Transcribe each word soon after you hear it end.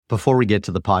Before we get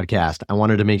to the podcast, I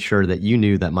wanted to make sure that you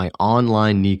knew that my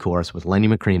online knee course with Lenny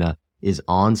Macrina is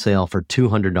on sale for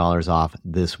 $200 off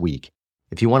this week.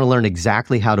 If you want to learn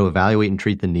exactly how to evaluate and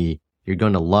treat the knee, you're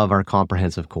going to love our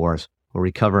comprehensive course where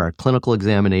we cover our clinical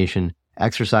examination,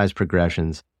 exercise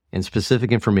progressions, and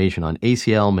specific information on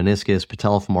ACL, meniscus,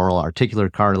 patellofemoral, articular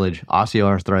cartilage,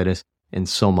 osteoarthritis, and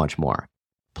so much more.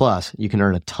 Plus, you can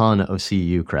earn a ton of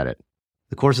CEU credit.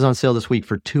 The course is on sale this week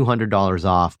for $200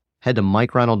 off. Head to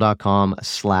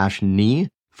MikeReinold.com/knee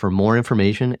for more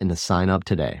information and to sign up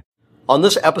today. On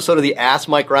this episode of the Ask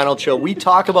Mike Reinold Show, we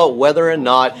talk about whether or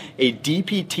not a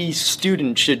DPT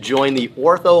student should join the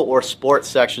ortho or sports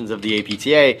sections of the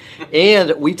APTA,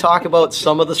 and we talk about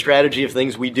some of the strategy of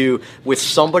things we do with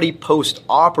somebody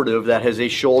post-operative that has a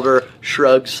shoulder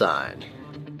shrug sign.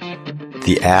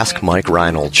 The Ask Mike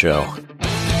Reinold Show.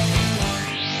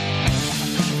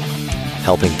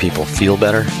 Helping people feel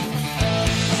better,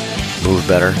 move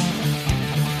better,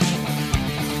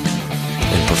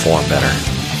 and perform better.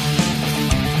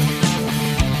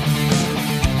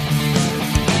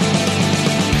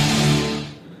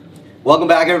 Welcome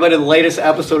back, everybody, to the latest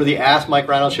episode of the Ask Mike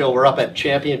Reinold Show. We're up at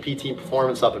Champion PT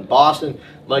Performance up in Boston.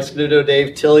 Mike Scanuto,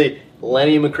 Dave Tilley,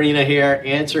 Lenny Macrina here,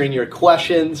 answering your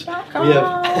questions.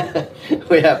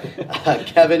 We have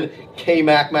Kevin K.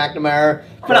 McNamara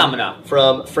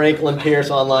from Franklin Pierce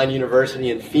Online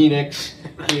University in Phoenix.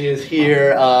 He is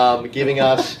here giving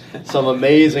us some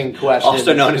amazing questions.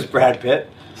 Also known as Brad Pitt.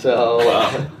 So,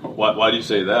 why do you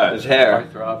say that? His hair.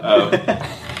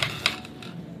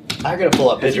 I'm going to pull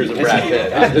up pictures of Brad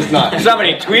Pitt.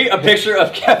 Somebody tweet a picture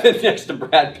of Kevin next to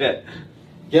Brad Pitt.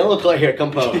 Get a little close here. Come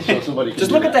pose. So somebody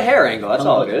just look at the hair angle. That's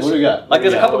all it is. What do we got? Like,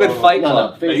 there's a couple good Fight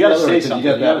Club. You got to say something.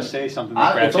 You got to say something.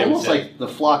 It's almost like the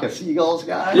Flock of Seagulls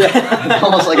guy. Yeah. It's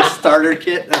almost like a starter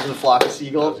kit. There's the Flock of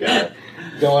Seagulls guy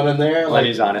going in there.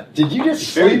 Lenny's on it. Did you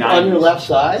just sleep on your left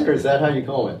side, or is that how you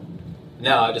comb it?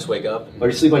 No, I just wake up. Or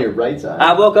you sleep on your right side?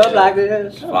 I woke up like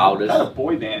this. Wow, that's a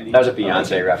boy band. That was a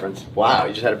Beyonce reference. Wow,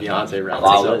 you just had a Beyonce reference.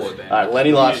 Wow. All right,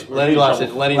 Lenny lost it.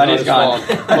 Lenny's gone.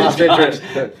 Lost interest.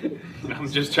 I'm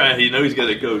just trying. You know he's got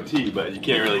a goatee, but you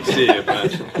can't really see it.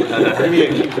 But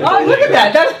oh, look at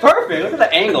that! That's perfect. Look at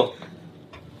the angle.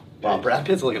 Wow, Brad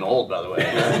Pitt's looking old, by the way.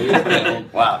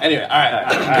 Wow. Anyway, all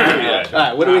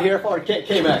right. What are we here for?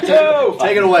 K-Mac,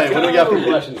 take it away. What do we got for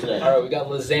questions today? All right, we got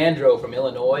Lizandro from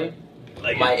Illinois.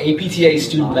 My APTA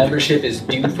student membership is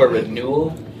due for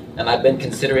renewal, and I've been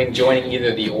considering joining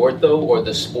either the ortho or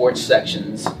the sports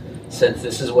sections, since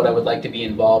this is what I would like to be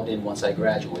involved in once I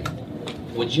graduate.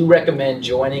 Would you recommend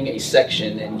joining a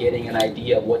section and getting an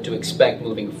idea of what to expect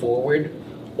moving forward?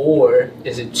 Or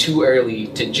is it too early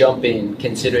to jump in,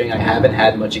 considering I haven't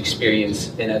had much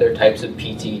experience in other types of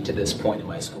PT to this point in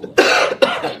my school?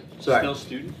 Still a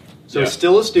student? So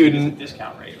still a student.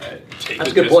 Discount rate, right?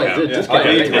 That's a good point. It's a discount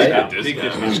rate, right? Do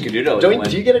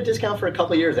you get a discount for a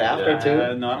couple of years after,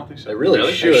 too? No, I don't think so. They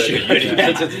really should.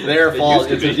 Since it's their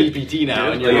fault, it's a DPT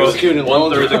now, and you're a student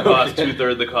loan. 1/3 the cost,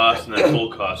 2/3 the cost, and then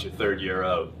full cost your third year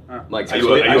out. Mike's are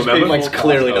you a member? Mike's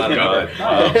clearly not a member.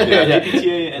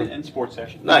 APTA and sports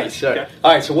section. Nice. All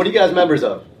right, so what are you guys members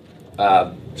of?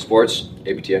 Sports,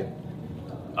 APTA.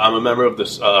 I'm a member of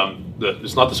this.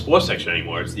 It's not the sports section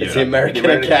anymore. It's the American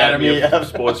Academy of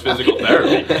Sports Physical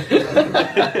Therapy.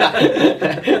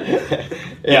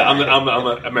 Yeah, I'm an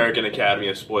American Academy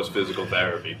of Sports Physical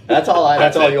Therapy. That's all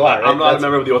you are. Right? I'm not a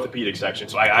member of the orthopedic section,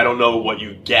 so I don't know what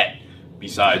you get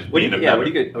besides being a member. What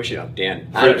do you get? Oh, shit, Dan.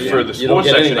 For the sports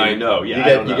section, I know.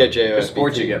 Yeah, you get JOSPT.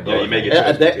 Sports, you get both. Yeah, you may get.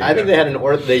 I think they had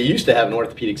they used to have an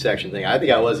orthopedic section thing. I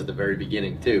think I was at the very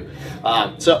beginning too.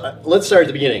 So let's start at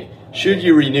the beginning. Should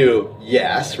you renew?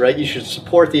 Yes, right? You should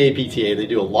support the APTA. They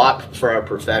do a lot for our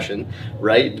profession,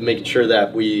 right? Making sure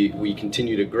that we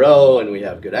continue to grow and we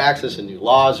have good access and new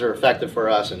laws are effective for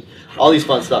us and all these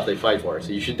fun stuff they fight for.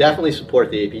 So you should definitely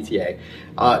support the APTA.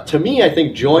 To me, I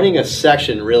think joining a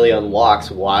section really unlocks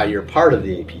why you're part of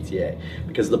the APTA,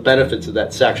 because the benefits of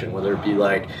that section, whether it be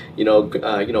like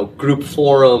group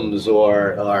forums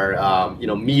or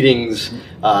meetings,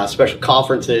 special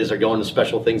conferences, or going to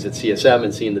special things at CSM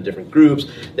and seeing the different groups.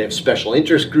 They have special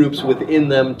interest groups within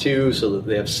them too, so that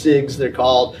they have SIGs, they're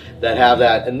called, that have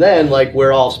that. And then, like,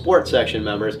 we're all sports section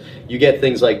members, you get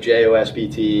things like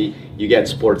JOSPT, you get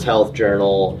Sports Health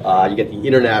Journal, you get the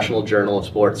International Journal of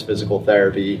Sports Physical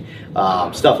Therapy,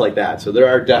 stuff like that. So there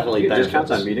are definitely benefits.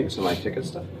 Discounts on meetings and like ticket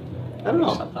stuff. I don't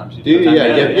know. Sometimes you do.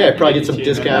 Yeah, probably get some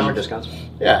discounts.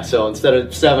 Yeah, Yeah, so instead of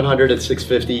 $700 at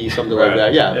 $650, something like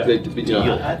that. Yeah.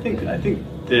 I think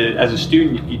as a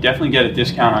student, you definitely get a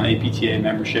discount on APTA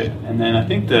membership, and then I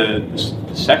think the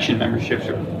section memberships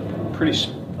are pretty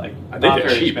I think they're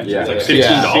very cheap. expensive. It's like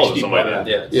Yeah. $15 or something like that.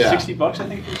 Yeah. Yeah. $60, I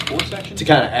think, for the sports section. To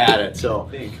kind of add it. So,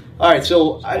 I think. all right.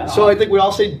 So I think we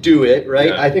all say do it, right?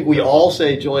 Yeah. I think we all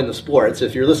say join the sports.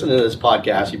 If you're listening to this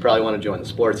podcast, you probably want to join the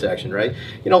sports section, right?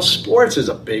 You know, sports is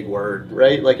a big word,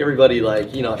 right? Like everybody,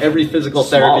 like, you know, every physical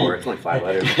Small therapy. word. It's only 5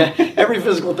 letters. Every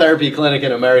physical therapy clinic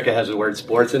in America has the word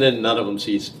sports in it, and none of them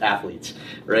sees athletes,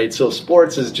 right? So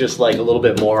sports is just like a little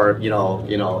bit more, you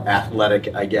know,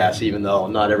 athletic, I guess, even though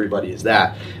not everybody is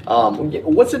that.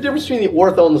 What's the difference between the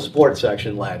ortho and the sports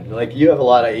section, Len? Like, you have a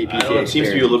lot of APTA I don't know, it seems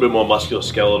to be a little bit more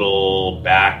musculoskeletal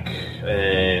back,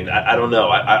 and I don't know.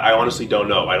 I honestly don't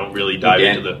know. I don't really dive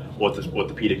Dan? into the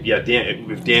orthopedic. Yeah, Dan.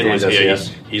 If Dan Dan was does, here,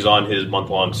 yes. he's on his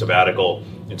month-long sabbatical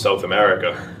in South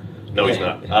America. No, he's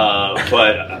not.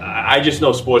 But I just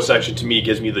know sports section to me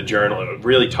gives me the journal, a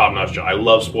really top-notch journal. I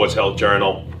love Sports Health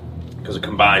Journal because it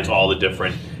combines all the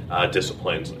different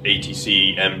disciplines: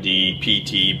 ATC, MD,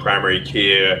 PT, primary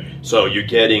care. So you're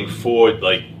getting 4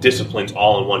 like disciplines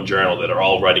all in one journal that are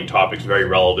all writing topics very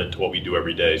relevant to what we do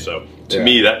every day. So to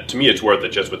me, it's worth it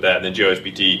just with that. And then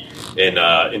JOSPT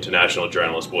and International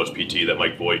Journal of Sports PT that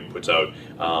Mike Voigt puts out.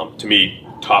 To me,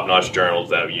 top-notch journals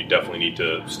that you definitely need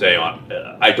to stay on.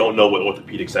 I don't know what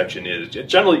orthopedic section is.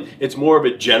 Generally, it's more of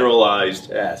a generalized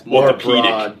it's more orthopedic.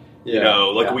 broad. You know,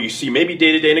 like what you see maybe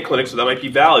day to day in a clinic, so that might be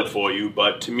valid for you.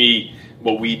 But to me,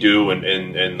 what we do and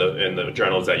the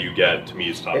journals that you get, to me,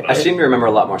 is top I notch. seem to remember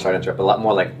a lot more. Sorry to interrupt. A lot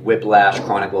more like whiplash,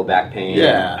 chronic low back pain.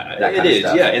 Yeah, that It kind is, of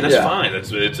stuff. yeah, and that's Yeah. fine.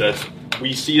 That's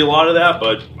we see a lot of that,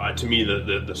 but to me,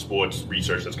 the sports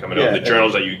research that's coming out, the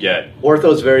journals that you get,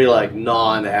 Ortho's very like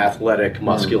non-athletic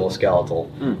musculoskeletal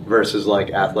versus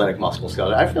like athletic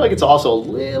musculoskeletal. I feel like it's also a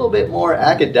little bit more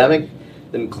academic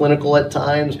than clinical at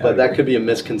times, but that could be a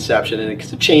misconception, and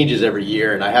it changes every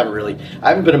year. And I haven't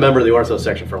been a member of the ortho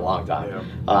section for a long time.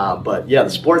 But yeah, the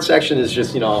sports section is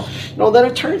just then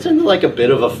it turns into like a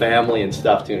bit of a family and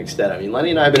stuff to an extent. I mean,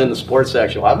 Lenny and I have been in the sports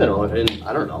section. Well, I've been in,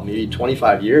 I don't know, maybe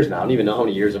 25 years now. I don't even know how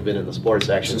many years I've been in the sports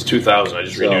section. since 2000, I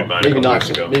just renewed mine a maybe couple not, weeks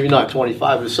ago. maybe not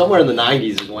 25. It was somewhere in the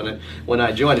 90s is when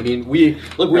I joined. I mean, we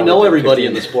Probably know like everybody 15.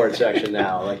 in the sports section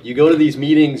now. Like, you go to these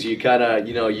meetings, you kind of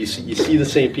you see the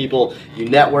same people. You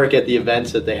network at the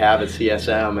events that they have at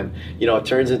CSM, and it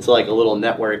turns into like a little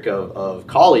network of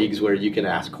colleagues where you can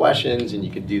ask questions and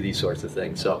you can do these sorts of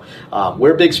things. So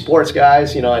we're big sports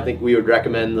guys. I think we would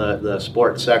recommend the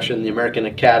sports section, the American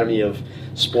Academy of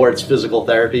Sports Physical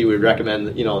Therapy. We would recommend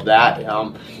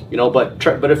that.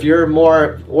 But if you're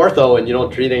more ortho and you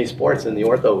don't treat any sports, then the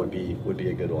ortho would be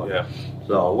a good one. Yeah.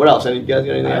 So what else? You guys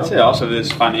got anything I'd else? say also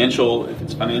this financial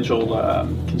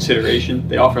consideration,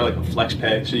 they offer like a flex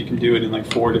pay, so you can do it in like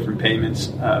 4 different payments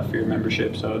for your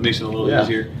membership. So it makes it a little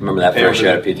easier. Remember that Pay first over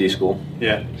year at PT school?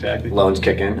 Yeah, exactly. Loans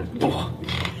kick in.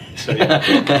 So yeah,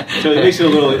 so it makes it a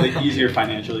little like easier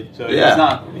financially. So it's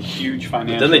not a huge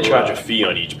financial. Then they charge a fee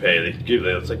on each pay.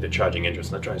 It's like they're charging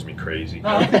interest, and that drives me crazy.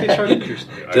 No, I think they charge interest.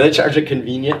 Do they charge a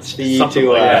convenience fee Something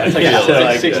to? like that. It's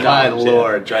like to, $6. my Yeah.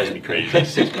 lord, It drives me crazy.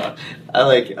 $6. I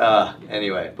like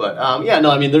anyway, but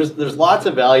there's lots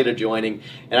of value to joining,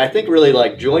 and I think really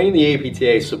like joining the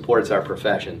APTA supports our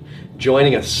profession.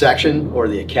 Joining a section or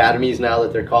the academies now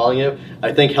that they're calling it,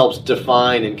 I think helps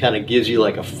define and kind of gives you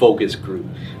like a focus group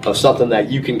of something that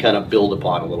you can kind of build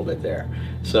upon a little bit there.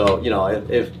 So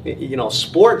if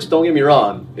sports, don't get me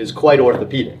wrong, is quite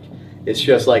orthopedic. It's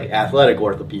just like athletic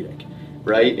orthopedic.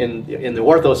 Right, and in the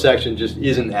ortho section just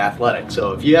isn't athletic.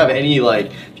 So if you have any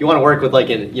if you want to work with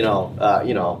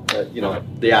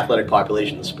the athletic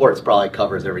population, the sports probably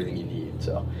covers everything you need.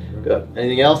 So good.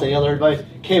 Anything else? Any other advice?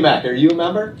 K-Mac, are you a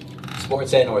member?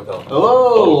 Sports and ortho.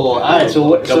 Oh, all right.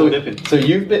 So Double dipping. so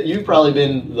you've probably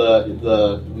been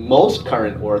the most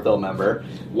current ortho member.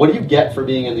 What do you get for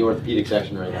being in the orthopedic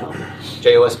section right now?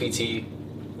 JOSPT,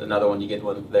 another one, you get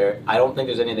one there. I don't think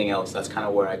there's anything else. That's kind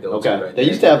of where I go to right They there.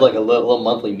 used to have like a little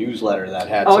monthly newsletter that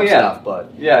had Oh, some yeah. stuff,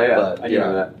 but Yeah. I do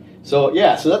remember that. So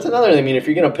that's another thing. I mean, if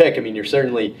you're going to pick, you're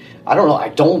certainly, I don't know, I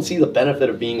don't see the benefit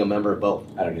of being a member of both.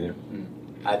 I don't either.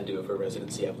 I had to do it for a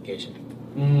residency application.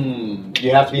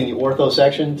 You have to be in the ortho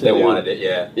section to They do wanted it,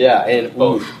 yeah. Yeah, and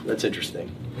Both. that's interesting.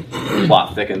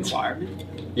 Plot thickens.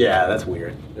 Yeah, that's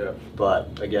weird. Yeah. But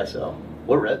I guess so.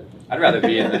 What red? I'd rather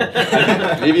be in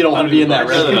the... Maybe you don't want to be in that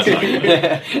Residency.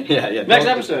 residency. yeah. Next don't-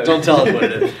 episode. Don't tell us what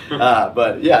it is.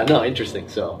 But yeah, no, interesting.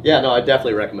 So I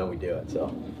definitely recommend we do it. So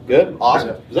good,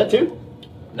 awesome. Is that 2?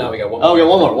 No, we got one Oh, more.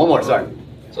 okay, one more. Sorry.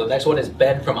 So the next one is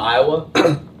Ben from Iowa.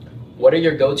 What are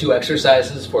your go-to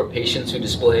exercises for patients who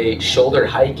display shoulder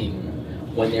hiking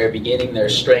when they're beginning their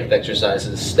strength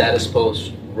exercises? Status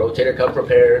post, rotator cuff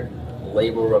repair,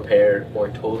 labral repair or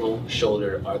total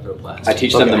shoulder arthroplasty. I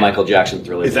teach them the Michael Jackson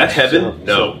Thriller. Is that heaven?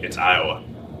 So- No, it's Iowa.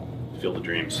 Field of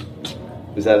Dreams.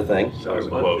 Is that a thing? That was a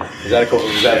quote. Is that a quote?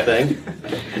 Is that a thing?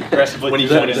 Aggressively. When he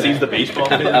sees the baseball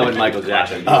field. I went Michael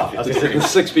Jackson. Oh, I was gonna say the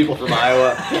 6 people from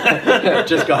Iowa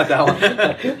just got that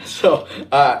one. So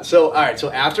all right.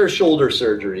 So after shoulder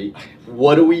surgery,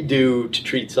 what do we do to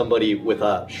treat somebody with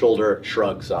a shoulder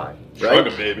shrug sign? Right? Shrug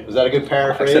 'em, baby. Was that a good I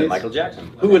paraphrase? said Michael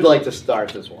Jackson. Who would like to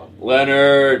start this one?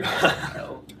 Leonard.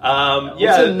 What's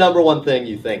Yeah. the number one thing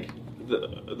you think?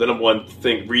 The number one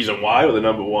thing, reason why, or the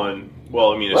number one?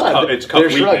 Well, I mean, it's Well, it's cuff they're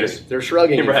weakness. shrugging. They're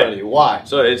shrugging in Right. front of you. Why?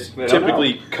 So it's don't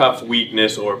typically cuff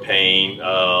weakness or pain,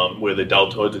 where the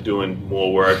deltoids are doing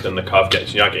more work than the cuff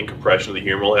gets. You're not getting compression of the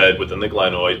humeral head within the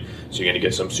glenoid, so you're going to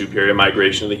get some superior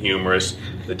migration of the humerus.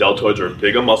 The deltoids are a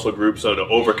bigger muscle group, so to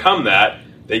overcome that,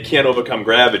 they can't overcome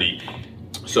gravity.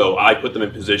 So I put them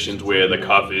in positions where the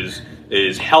cuff is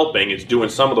helping, it's doing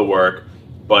some of the work,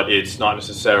 but it's not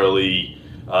necessarily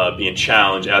being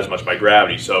challenged as much by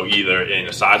gravity. So either in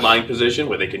a sideline position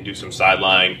where they can do some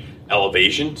sideline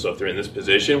elevation. So if they're in this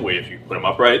position where if you put them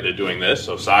upright, they're doing this.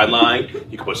 So sideline,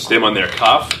 you can put stim on their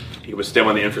cuff. You can put stim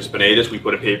on the infraspinatus. We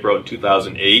put a paper out in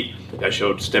 2008 that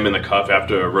showed stim in the cuff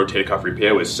after a rotator cuff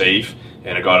repair was safe.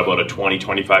 And it got about a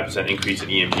 20-25% increase in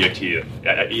EMG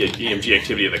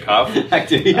activity of the cuff.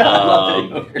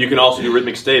 You can also do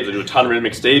rhythmic staves. I do a ton of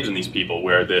rhythmic staves in these people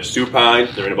where they're supine,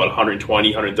 they're in about 120,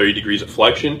 130 degrees of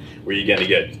flexion, where you're going to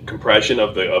get compression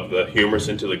of the humerus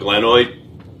into the glenoid.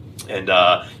 And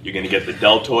you're going to get the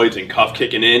deltoids and cuff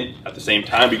kicking in at the same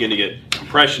time. You're going to get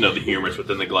compression of the humerus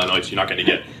within the glenoid, so you're not going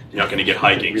to get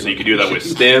hiking. So you can do that with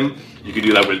stim. You can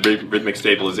do that with rhythmic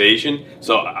stabilization.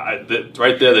 So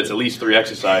right there, that's at least 3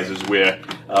 exercises where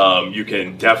you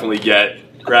can definitely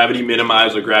get gravity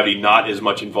minimized or gravity not as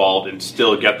much involved, and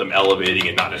still get them elevating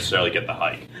and not necessarily get the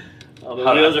hike. Oh, the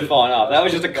wheels are falling off. That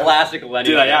was just a classic Lenny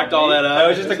Did show. I act all that out? That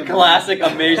was just a classic,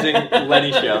 amazing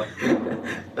Lenny show.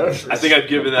 I think I've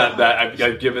given that.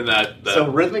 I've given that.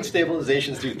 So rhythmic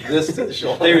stabilizations do this to the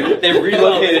shoulder. They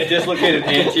relocated, dislocated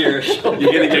anterior shoulder.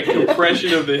 You're going to get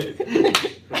compression of the.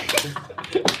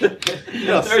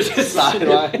 There's just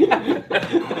sideline. There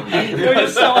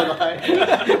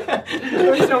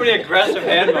was so many aggressive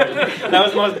hand motions. That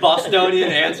was the most Bostonian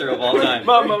answer of all time.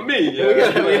 Mamma mia! We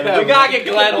gotta get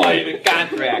Glenn White in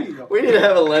contract. We need to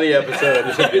have a Lenny episode.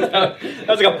 That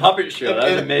was like a puppet show.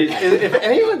 That was amazing. If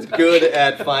anyone's good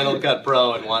at Final Cut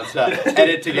Pro and wants to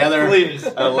edit together, Please.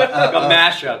 a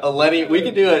mashup. a Lenny, we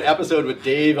could do an episode with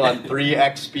Dave on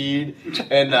 3x speed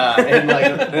and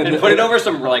put it over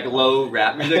some like low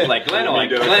rap music, like Glenoid.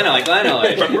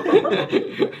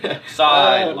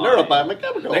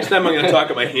 neurobiomechanical. Next time I'm going to talk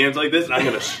with my hands like this, and I'm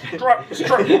going to struggle. It's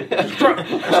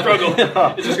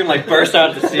just gonna like burst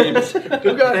out at the seams.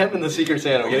 Who got him in the Secret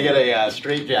Santa? We're gonna get a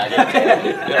straight jacket.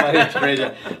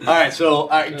 All right, so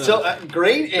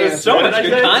great answer. There's so much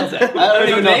good concept. don't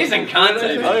even know. Amazing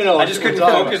concept. I just couldn't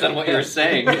focus on what you were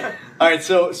saying. All right,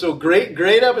 so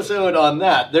great episode on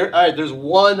that. There's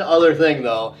one other thing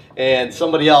though, and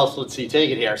somebody else, let's see,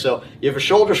 take it here. So you have a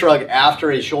shoulder shrug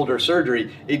after a shoulder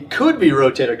surgery. It could be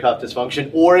rotator cuff dysfunction,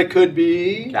 or it could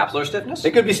be Capsular stiffness?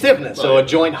 It could be stiffness, so a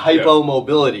joint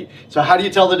hypomobility. So how do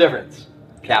you tell the difference?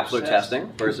 Capsular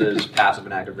testing versus passive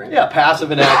and active range. Yeah, passive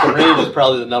and active range is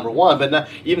probably the number one, but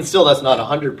even still, that's not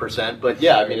 100%. But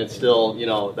yeah, I mean, it's still,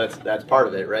 that's part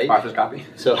of it, right? Arthroscopy.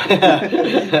 So,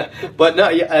 but no,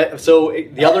 yeah. So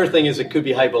the other thing is it could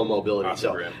be hypomobility.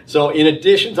 So in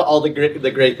addition to all the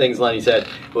great things Lenny said,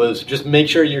 was just make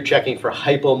sure you're checking for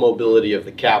hypomobility of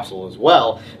the capsule as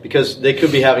well, because they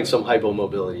could be having some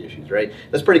hypomobility issues, right?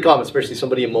 That's pretty common, especially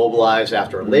somebody immobilized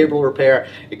after a labral repair.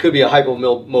 It could be a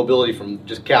hypomobility from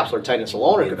just capsular tightness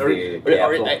alone, or it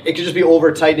could just be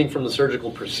over tightening from the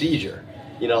surgical procedure.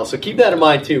 So keep that in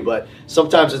mind too. But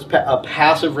sometimes it's a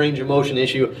passive range of motion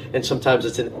issue, and sometimes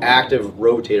it's an active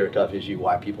rotator cuff issue.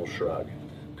 Why people shrug?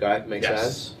 Okay, makes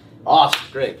sense. Awesome,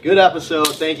 great, good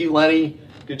episode. Thank you, Lenny.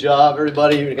 Good job,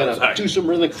 everybody. You're gonna do some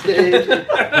rhythmic stage.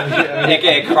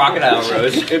 AKA Crocodile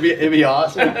Rose. It'd be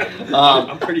awesome.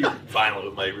 I'm pretty violent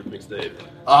with my rhythmic stave.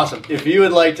 Awesome. If you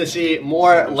would like to see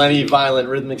more Lenny Violent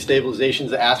rhythmic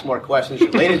stabilizations, ask more questions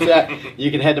related to that,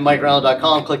 you can head to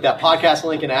MikeReynolds.com, click that podcast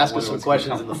link, and ask us some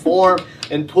questions in the forum.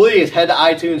 And please head to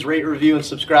iTunes, rate, review, and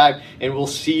subscribe, and we'll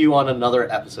see you on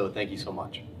another episode. Thank you so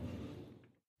much.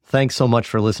 Thanks so much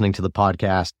for listening to the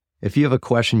podcast. If you have a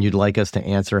question you'd like us to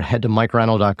answer, head to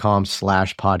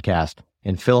MikeReynolds.com/podcast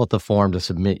and fill out the form to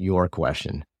submit your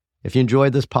question. If you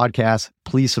enjoyed this podcast,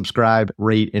 please subscribe,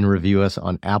 rate, and review us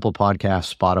on Apple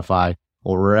Podcasts, Spotify,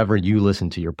 or wherever you listen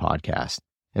to your podcast.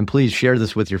 And please share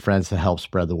this with your friends to help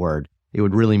spread the word. It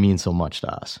would really mean so much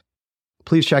to us.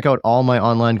 Please check out all my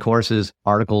online courses,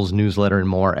 articles, newsletter, and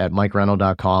more at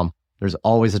MikeReynolds.com. There's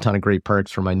always a ton of great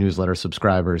perks for my newsletter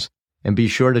subscribers. And be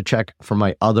sure to check for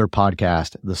my other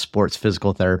podcast, the Sports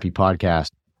Physical Therapy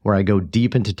Podcast, where I go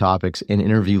deep into topics and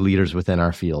interview leaders within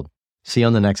our field. See you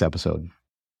on the next episode.